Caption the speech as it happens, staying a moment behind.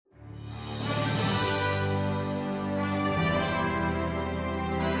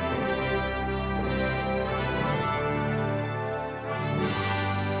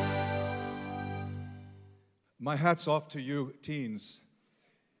My hat's off to you teens.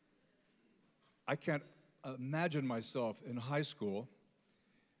 I can't imagine myself in high school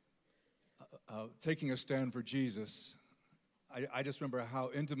taking a stand for Jesus. I just remember how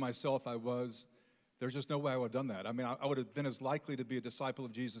into myself I was. There's just no way I would have done that. I mean, I would have been as likely to be a disciple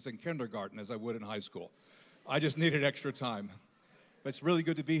of Jesus in kindergarten as I would in high school. I just needed extra time. But it's really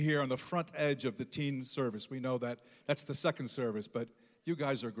good to be here on the front edge of the teen service. We know that that's the second service, but you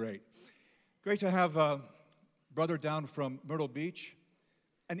guys are great. Great to have a brother down from Myrtle Beach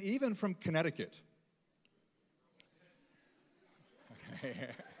and even from Connecticut.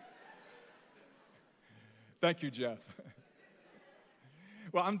 Thank you, Jeff.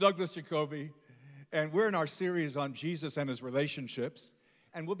 Well, I'm Douglas Jacoby, and we're in our series on Jesus and his relationships.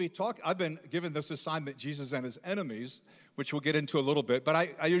 And we'll be talking, I've been given this assignment, Jesus and his enemies, which we'll get into a little bit. But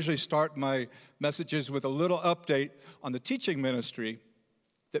I usually start my messages with a little update on the teaching ministry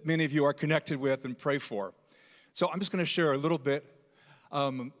that many of you are connected with and pray for. So I'm just going to share a little bit.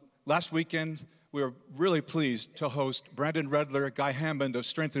 Last weekend, we were really pleased to host Brandon Redler, Guy Hammond of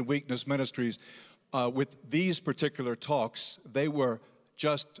Strength and Weakness Ministries with these particular talks. They were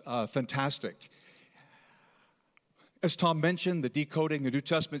just fantastic. As Tom mentioned, the Decoding the New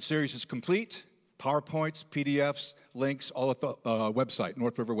Testament series is complete. PowerPoints, PDFs, links, all at the website,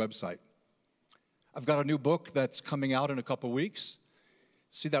 North River website. I've got a new book that's coming out in a couple weeks.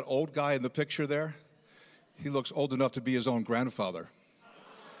 See that old guy in the picture there? He looks old enough to be his own grandfather.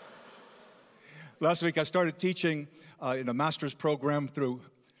 Last week I started teaching in a master's program through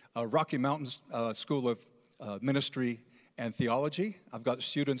Rocky Mountains School of Ministry and Theology. I've got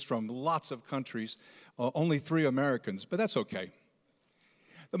students from lots of countries, only 3 Americans, but that's okay.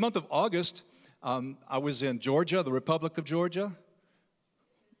 The month of August, I was in Georgia, the Republic of Georgia.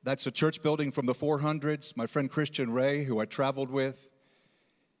 That's a church building from the 400s. My friend Christian Ray, who I traveled with.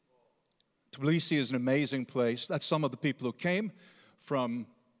 Tbilisi is an amazing place. That's some of the people who came from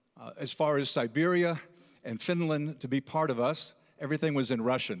as far as Siberia and Finland to be part of us. Everything was in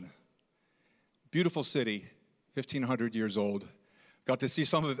Russian. Beautiful city, 1,500 years old. Got to see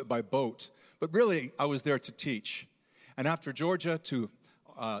some of it by boat. But really, I was there to teach. And after Georgia to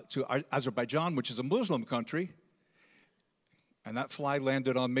Azerbaijan, which is a Muslim country, and that fly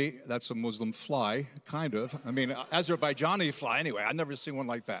landed on me. That's a Muslim fly, kind of. I mean, Azerbaijani fly anyway. I've never seen one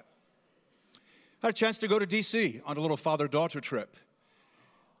like that. I had a chance to go to D.C. on a little father-daughter trip.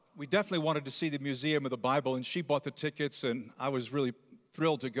 We definitely wanted to see the Museum of the Bible, and she bought the tickets, and I was really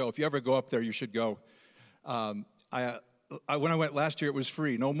thrilled to go. If you ever go up there, you should go. When I went last year, it was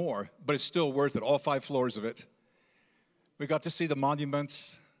free, no more, but it's still worth it, all 5 floors of it. We got to see the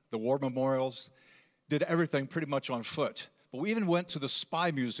monuments, the war memorials, did everything pretty much on foot. But we even went to the Spy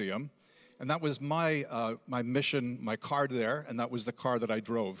Museum, and that was my mission, my card there, and that was the car that I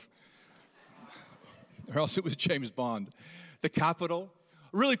drove. Or else it was James Bond. The Capitol,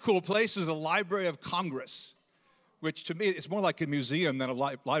 a really cool place, is the Library of Congress, which to me is more like a museum than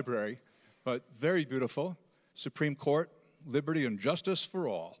a library, but very beautiful. Supreme Court, liberty and justice for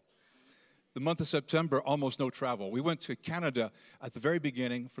all. The month of September, almost no travel. We went to Canada at the very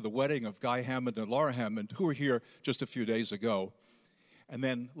beginning for the wedding of Guy Hammond and Laura Hammond, who were here just a few days ago. And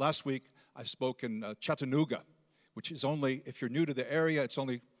then last week, I spoke in Chattanooga, which is only, if you're new to the area, it's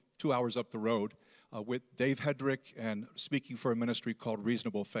only 2 hours up the road, with Dave Hedrick and speaking for a ministry called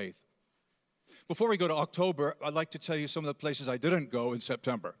Reasonable Faith. Before we go to October, I'd like to tell you some of the places I didn't go in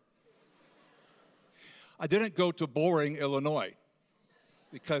September. I didn't go to boring Illinois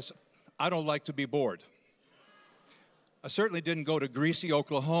because I don't like to be bored. I certainly didn't go to greasy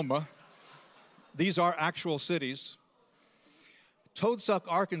Oklahoma. These are actual cities. Toadsuck,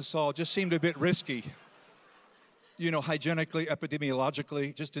 Arkansas just seemed a bit risky. You know, hygienically,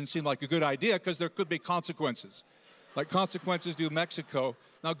 epidemiologically, just didn't seem like a good idea because there could be consequences, like consequences to Mexico.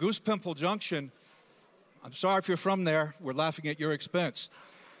 Now, Goose Pimple Junction, I'm sorry if you're from there, we're laughing at your expense.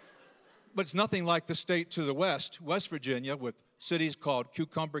 But it's nothing like the state to the west, West Virginia, with cities called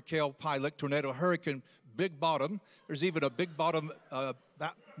Cucumber, Kale, Pilot, Tornado, Hurricane, Big Bottom. There's even a Big Bottom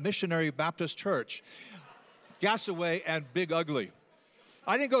Missionary Baptist Church, Gasaway, and Big Ugly.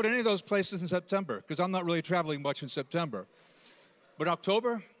 I didn't go to any of those places in September because I'm not really traveling much in September. But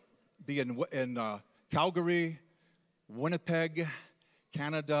October, be in Calgary, Winnipeg,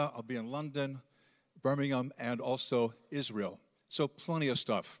 Canada. I'll be in London, Birmingham, and also Israel. So plenty of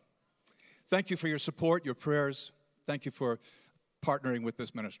stuff. Thank you for your support, your prayers. Thank you for partnering with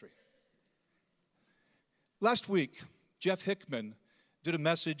this ministry. Last week, Jeff Hickman did a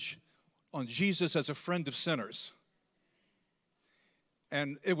message on Jesus as a friend of sinners.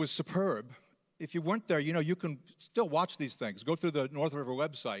 And it was superb. If you weren't there, you know, you can still watch these things. Go through the North River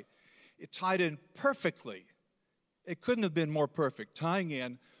website. It tied in perfectly It couldn't have been more perfect, tying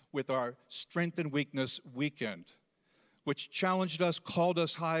in with our Strength and Weakness weekend, which challenged us, called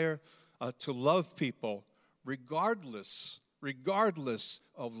us higher to love people regardless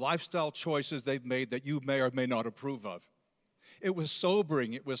of lifestyle choices they've made that you may or may not approve of. It was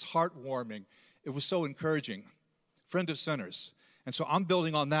sobering. It was heartwarming. It was so encouraging. Friend of sinners. And so I'm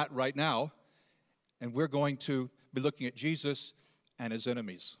building on that right now, and we're going to be looking at Jesus and his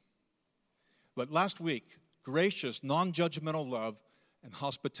enemies. But last week, gracious, non-judgmental love and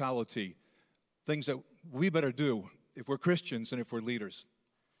hospitality, things that we better do if we're Christians and if we're leaders.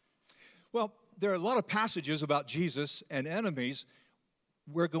 Well, there are a lot of passages about Jesus and enemies.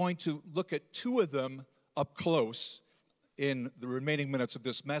 We're going to look at two of them up close in the remaining minutes of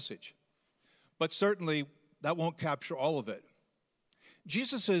this message. But certainly, that won't capture all of it.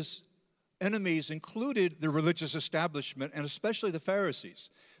 Jesus' enemies included the religious establishment and especially the Pharisees.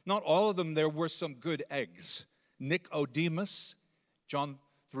 Not all of them, there were some good eggs. Nicodemus, John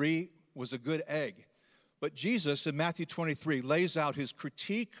 3, was a good egg. But Jesus, in Matthew 23, lays out his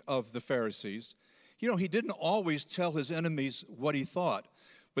critique of the Pharisees. You know, he didn't always tell his enemies what he thought,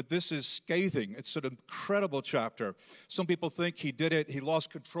 but this is scathing. It's an incredible chapter. Some people think he did it, he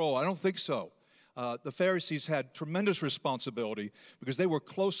lost control. I don't think so. The Pharisees had tremendous responsibility because they were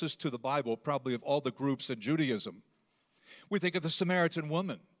closest to the Bible, probably of all the groups in Judaism. We think of the Samaritan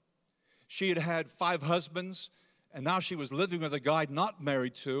woman. She had had 5 husbands, and now she was living with a guy not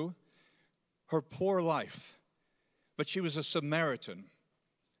married to. Her poor life. But she was a Samaritan.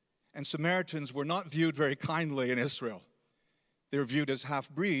 And Samaritans were not viewed very kindly in Israel. They were viewed as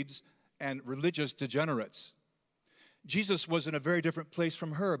half-breeds and religious degenerates. Jesus was in a very different place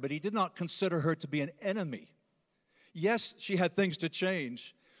from her, but he did not consider her to be an enemy. Yes, she had things to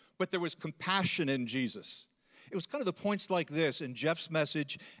change, but there was compassion in Jesus. It was kind of the points like this in Jeff's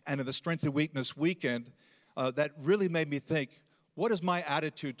message and in the Strength and Weakness weekend that really made me think, what is my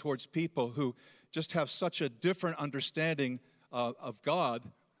attitude towards people who just have such a different understanding of God?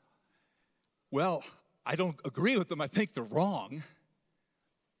 Well, I don't agree with them. I think they're wrong.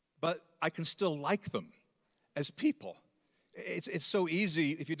 But I can still like them as people. It's so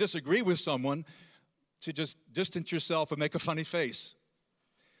easy, if you disagree with someone, to just distance yourself and make a funny face.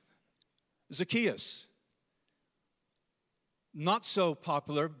 Zacchaeus. Not so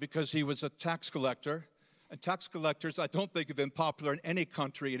popular because he was a tax collector. And tax collectors, I don't think, have been popular in any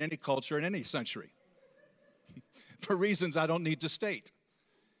country, in any culture, in any century. For reasons I don't need to state.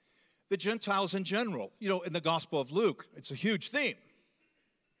 The Gentiles in general. You know, in the Gospel of Luke, it's a huge theme.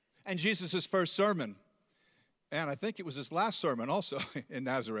 And Jesus' first sermon, and I think it was his last sermon also in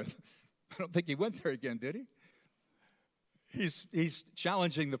Nazareth. I don't think he went there again, did he? He's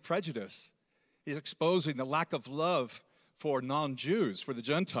challenging the prejudice. He's exposing the lack of love for non-Jews, for the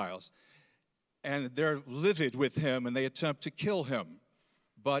Gentiles. And they're livid with him, and they attempt to kill him.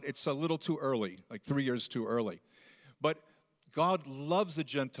 But it's a little too early, like 3 years too early. But God loves the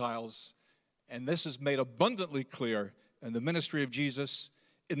Gentiles, and this is made abundantly clear in the ministry of Jesus,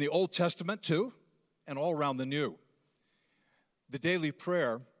 in the Old Testament too, and all around the New. The daily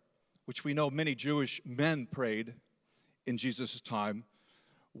prayer, which we know many Jewish men prayed in Jesus' time,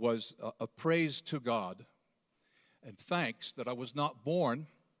 was a praise to God and thanks that I was not born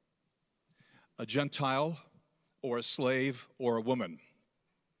a Gentile or a slave or a woman.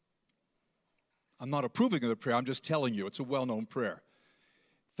 I'm not approving of the prayer, I'm just telling you, it's a well-known prayer.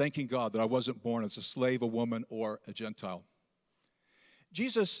 Thanking God that I wasn't born as a slave, a woman, or a Gentile.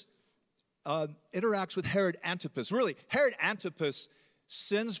 Jesus interacts with Herod Antipas. Really, Herod Antipas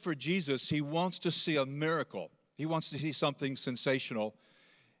sins for Jesus. He wants to see a miracle. He wants to see something sensational.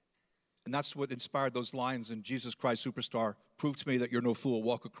 And that's what inspired those lines in Jesus Christ Superstar. Prove to me that you're no fool.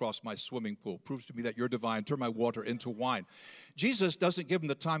 Walk across my swimming pool. Prove to me that you're divine. Turn my water into wine. Jesus doesn't give him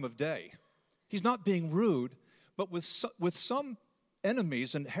the time of day. He's not being rude, but with some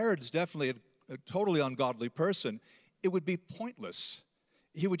enemies, and Herod's definitely a totally ungodly person, it would be pointless.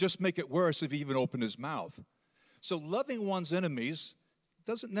 He would just make it worse if he even opened his mouth. So loving one's enemies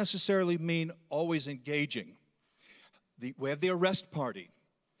doesn't necessarily mean always engaging. We have the arrest party.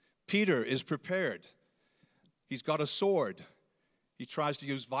 Peter is prepared. He's got a sword. He tries to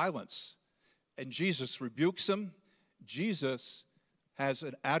use violence. And Jesus rebukes him. Jesus has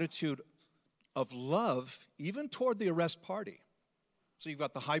an attitude of love even toward the arrest party. So you've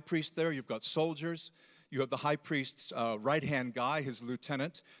got the high priest there. You've got soldiers. You have the high priest's right-hand guy, his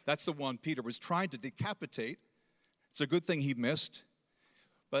lieutenant. That's the one Peter was trying to decapitate. It's a good thing he missed.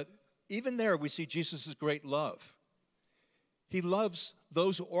 But even there, we see Jesus' great love. He loves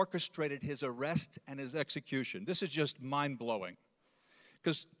those who orchestrated his arrest and his execution. This is just mind-blowing.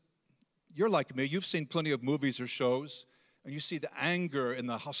 Because you're like me, you've seen plenty of movies or shows, and you see the anger and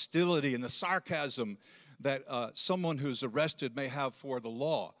the hostility and the sarcasm that someone who's arrested may have for the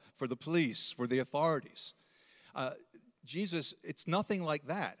law, for the police, for the authorities. Jesus, it's nothing like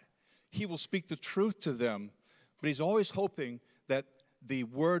that. He will speak the truth to them, but he's always hoping that the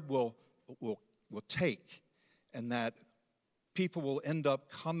word will take, and that people will end up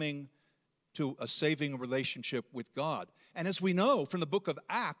coming to a saving relationship with God. And as we know from the book of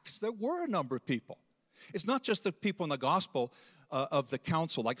Acts, there were a number of people. It's not just the people in the gospel of the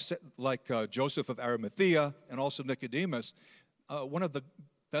council, like Joseph of Arimathea and also Nicodemus. One of the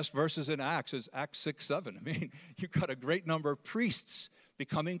best verses in Acts is Acts 6:7. I mean, you've got a great number of priests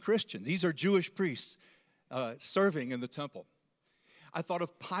becoming Christians. These are Jewish priests serving in the temple. I thought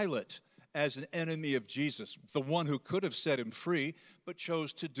of Pilate as an enemy of Jesus, the one who could have set him free, but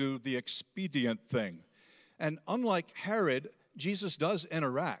chose to do the expedient thing. And unlike Herod, Jesus does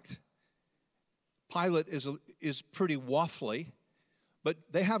interact. Pilate is pretty waffly, but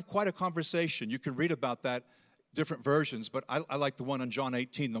they have quite a conversation. You can read about that, different versions, but I like the one in John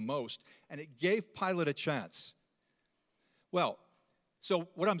 18 the most. And it gave Pilate a chance. Well, so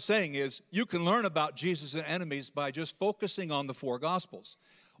what I'm saying is you can learn about Jesus' enemies by just focusing on the four Gospels.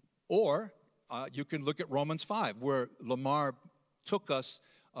 Or you can look at Romans 5, where Lamar took us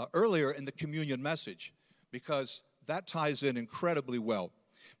earlier in the communion message, because that ties in incredibly well.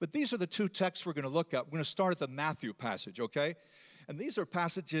 But these are the two texts we're going to look at. We're going to start at the Matthew passage, okay? And these are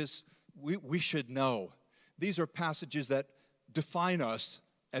passages we should know. These are passages that define us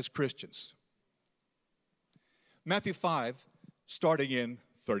as Christians. Matthew 5, starting in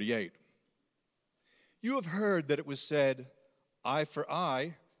 38. You have heard that it was said, eye for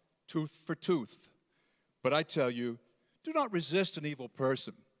eye, tooth for tooth. But I tell you, do not resist an evil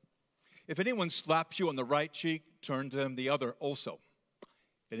person. If anyone slaps you on the right cheek, turn to him the other also.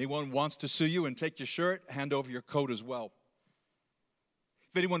 If anyone wants to sue you and take your shirt, hand over your coat as well.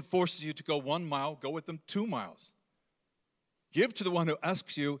 If anyone forces you to go 1 mile, go with them 2 miles. Give to the one who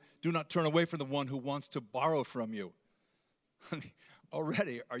asks you. Do not turn away from the one who wants to borrow from you.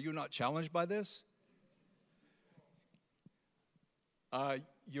 Already, are you not challenged by this?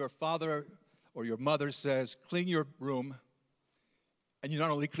 Your father or your mother says, clean your room. And you not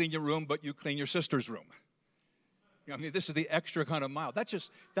only clean your room, but you clean your sister's room. I mean, this is the extra kind of mile.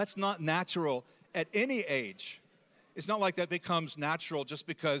 That's not natural at any age. It's not like that becomes natural just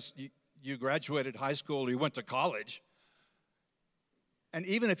because you graduated high school or you went to college. And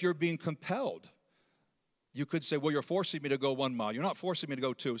even if you're being compelled, you could say, well, you're forcing me to go 1 mile. You're not forcing me to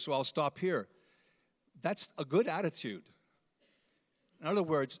go 2, so I'll stop here. That's a good attitude. In other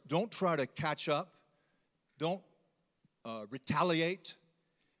words, don't try to catch up. Don't retaliate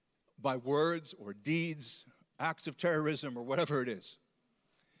by words or deeds, acts of terrorism or whatever it is.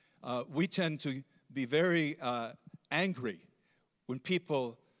 We tend to be very angry when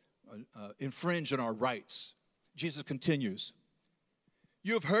people infringe on our rights. Jesus continues,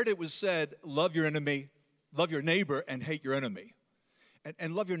 you have heard it was said, love your enemy, love your neighbor, and hate your enemy.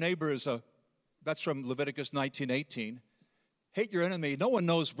 And love your neighbor that's from Leviticus 19:18. Hate your enemy, no one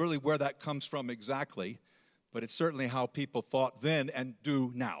knows really where that comes from exactly, but it's certainly how people thought then and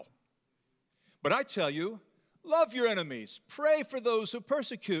do now. But I tell you, love your enemies, pray for those who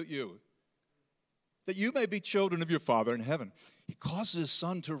persecute you, that you may be children of your Father in heaven. He causes his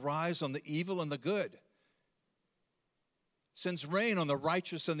sun to rise on the evil and the good, sends rain on the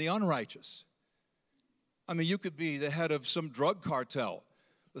righteous and the unrighteous. I mean, you could be the head of some drug cartel.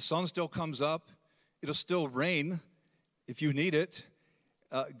 The sun still comes up. It'll still rain if you need it.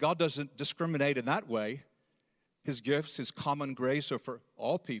 God doesn't discriminate in that way. His gifts, his common grace are for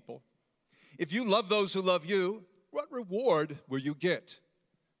all people. If you love those who love you, what reward will you get?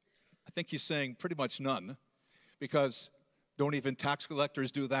 I think he's saying pretty much none, because don't even tax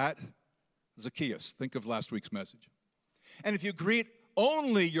collectors do that? Zacchaeus, think of last week's message. And if you greet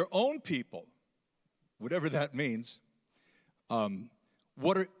only your own people, whatever that means,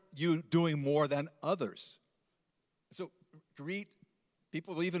 what are you doing more than others? So greet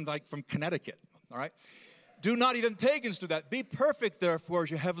people even like from Connecticut, all right? Do not even pagans do that. Be perfect, therefore, as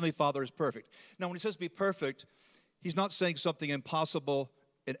your heavenly Father is perfect. Now, when he says be perfect, he's not saying something impossible.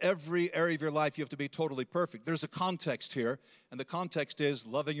 In every area of your life, you have to be totally perfect. There's a context here, and the context is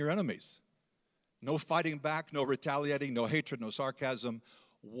loving your enemies. No fighting back, no retaliating, no hatred, no sarcasm.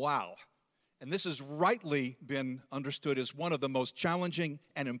 Wow. And this has rightly been understood as one of the most challenging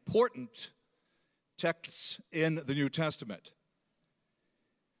and important texts in the New Testament.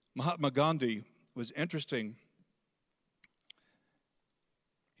 Mahatma Gandhi was interesting.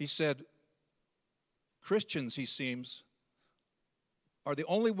 He said, Christians, he seems, are the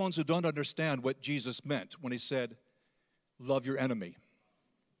only ones who don't understand what Jesus meant when he said, love your enemy.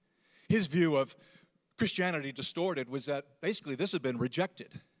 His view of Christianity distorted was that basically this had been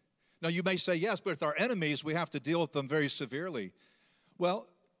rejected. Now you may say, yes, but with our enemies, we have to deal with them very severely. Well,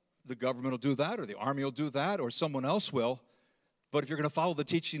 the government will do that, or the army will do that, or someone else will. But if you're going to follow the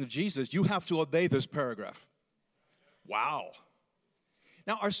teaching of Jesus, you have to obey this paragraph. Wow.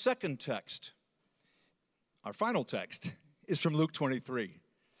 Now our second text, our final text, is from Luke 23.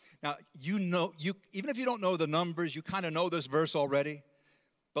 Now, even if you don't know the numbers, you kind of know this verse already.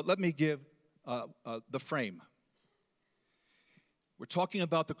 But let me give the frame. We're talking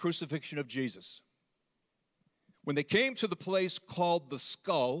about the crucifixion of Jesus. When they came to the place called the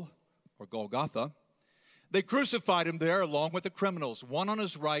Skull, or Golgotha, they crucified him there along with the criminals, one on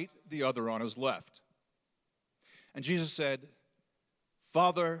his right, the other on his left. And Jesus said,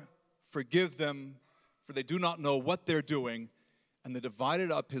 Father, forgive them, for they do not know what they're doing. And they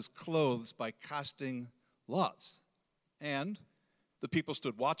divided up his clothes by casting lots. And the people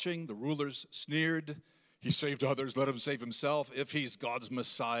stood watching. The rulers sneered. He saved others, let him save himself. If he's God's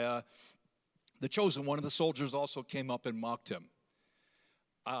Messiah. The chosen one of the soldiers also came up and mocked him.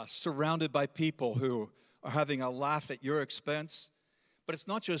 Surrounded by people who are having a laugh at your expense. But it's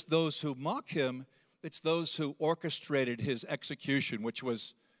not just those who mock him. It's those who orchestrated his execution, which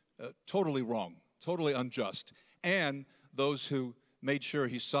was totally wrong, totally unjust. And those who made sure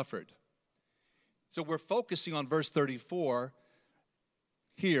he suffered. So we're focusing on verse 34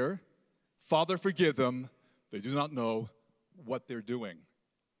 here. Father, forgive them. They do not know what they're doing.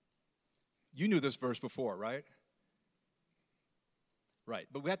 You knew this verse before, right? Right.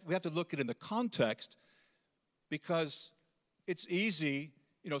 But we have to look at it in the context, because it's easy,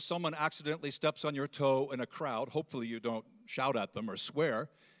 someone accidentally steps on your toe in a crowd. Hopefully you don't shout at them or swear.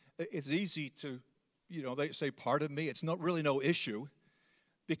 It's easy to, they say, pardon me. It's really no issue,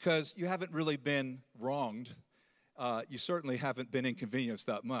 because you haven't really been wronged. You certainly haven't been inconvenienced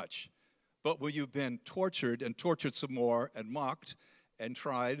that much. But when you've been tortured and tortured some more and mocked and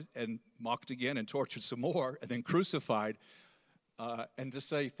tried and mocked again and tortured some more and then crucified, and to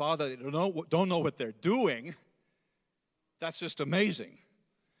say, Father, they don't know what they're doing, that's just amazing.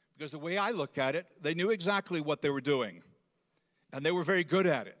 Because the way I look at it, they knew exactly what they were doing. And they were very good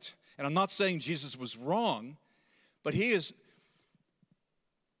at it. And I'm not saying Jesus was wrong, but he's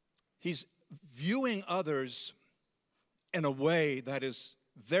viewing others in a way that is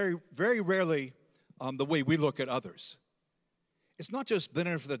very, very rarely the way we look at others. It's not just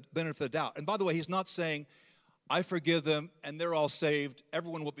benefit of the doubt. And by the way, he's not saying, I forgive them and they're all saved.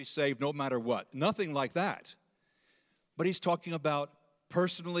 Everyone will be saved no matter what. Nothing like that. But he's talking about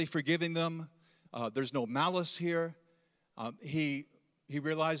personally forgiving them. There's no malice here. He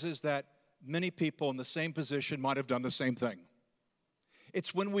realizes that many people in the same position might have done the same thing.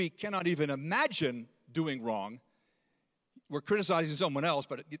 It's when we cannot even imagine doing wrong. We're criticizing someone else,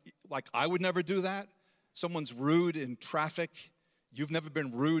 but like I would never do that. Someone's rude in traffic. You've never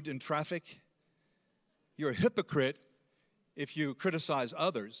been rude in traffic. You're a hypocrite if you criticize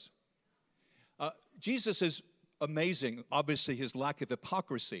others. Jesus is amazing, obviously, his lack of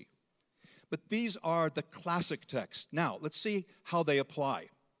hypocrisy. But these are the classic texts. Now, let's see how they apply.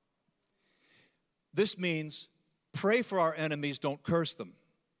 This means pray for our enemies, don't curse them.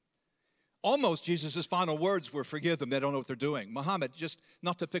 Almost Jesus' final words were, forgive them, they don't know what they're doing. Muhammad, just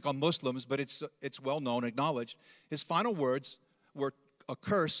not to pick on Muslims, but it's well known, acknowledged, his final words were a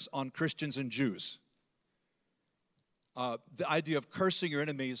curse on Christians and Jews. The idea of cursing your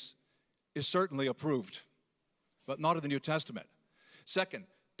enemies is certainly approved, but not in the New Testament. Second,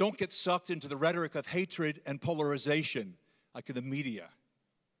 don't get sucked into the rhetoric of hatred and polarization, like in the media.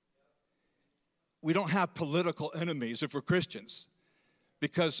 We don't have political enemies if we're Christians,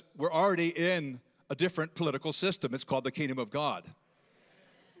 because we're already in a different political system. It's called the kingdom of God.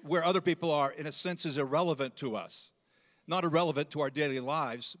 Where other people are, in a sense, is irrelevant to us. Not irrelevant to our daily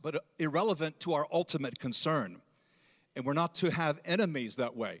lives, but irrelevant to our ultimate concern. And we're not to have enemies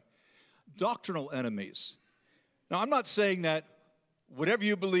that way. Doctrinal enemies. Now, I'm not saying that whatever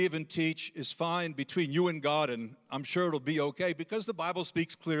you believe and teach is fine between you and God, and I'm sure it'll be okay, because the Bible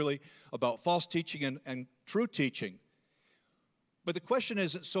speaks clearly about false teaching and true teaching. But the question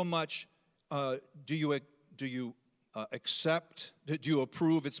isn't so much, do you accept, do you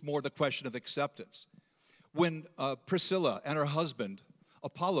approve? It's more the question of acceptance. When Priscilla and her husband,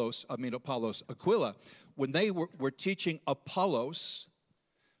 Aquila, when they were teaching Apollos,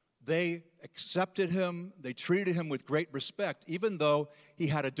 they accepted him, they treated him with great respect, even though he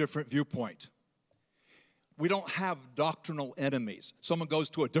had a different viewpoint. We don't have doctrinal enemies. Someone goes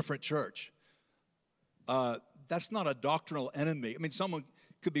to a different church. that's not a doctrinal enemy. I mean, someone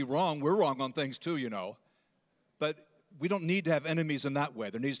could be wrong. We're wrong on things too, But we don't need to have enemies in that way.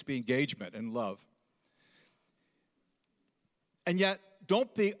 There needs to be engagement and love. And yet,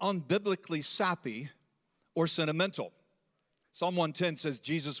 don't be unbiblically sappy or sentimental. Psalm 110 says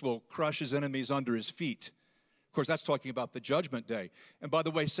Jesus will crush his enemies under his feet. Of course, that's talking about the judgment day. And by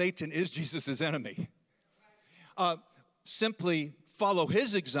the way, Satan is Jesus' enemy. Simply follow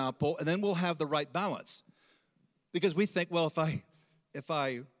his example, and then we'll have the right balance. Because we think, well, if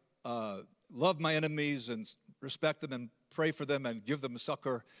I love my enemies and respect them and pray for them and give them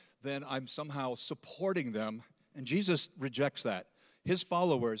succor, then I'm somehow supporting them. And Jesus rejects that. His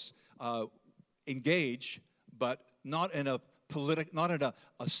followers engage, but not in a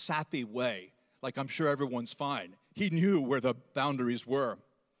sappy way, like I'm sure everyone's fine. He knew where the boundaries were.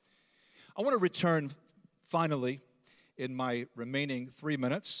 I want to return finally in my remaining 3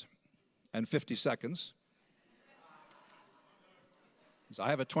 minutes and 50 seconds. I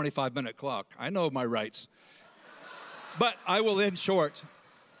have a 25-minute clock. I know my rights. But I will end short.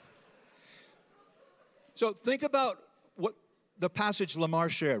 So think about what the passage Lamar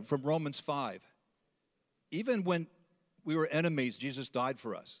shared from Romans 5. Even when we were enemies, Jesus died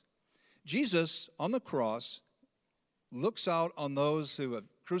for us. Jesus, on the cross, looks out on those who have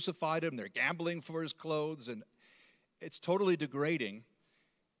crucified him. They're gambling for his clothes, and it's totally degrading.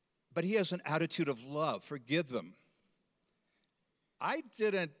 But he has an attitude of love. Forgive them. I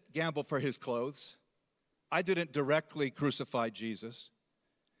didn't gamble for his clothes. I didn't directly crucify Jesus.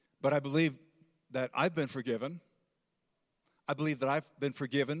 But I believe that I've been forgiven. I believe that I've been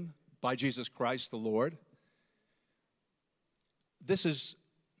forgiven by Jesus Christ the Lord. This is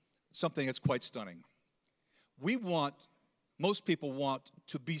something that's quite stunning. Most people want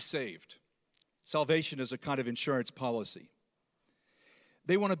to be saved. Salvation is a kind of insurance policy.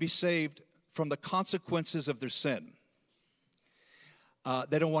 They want to be saved from the consequences of their sin.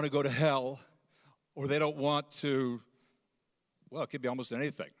 They don't want to go to hell, or they don't want to, well, it could be almost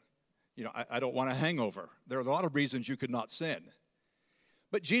anything. I don't want a hangover. There are a lot of reasons you could not sin.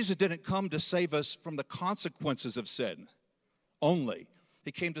 But Jesus didn't come to save us from the consequences of sin only.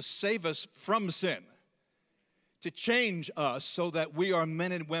 He came to save us from sin, to change us so that we are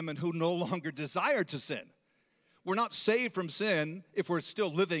men and women who no longer desire to sin. We're not saved from sin if we're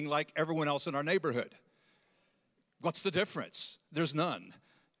still living like everyone else in our neighborhood. What's the difference? There's none.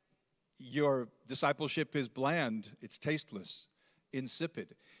 Your discipleship is bland, it's tasteless,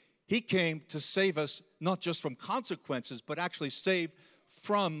 insipid. He came to save us not just from consequences, but actually save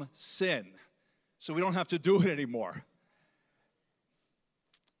from sin, so we don't have to do it anymore.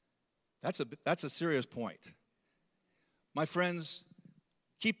 That's a serious point. My friends,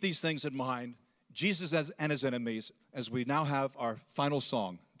 keep these things in mind. Jesus and his enemies, as we now have our final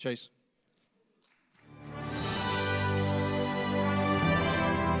song. Chase.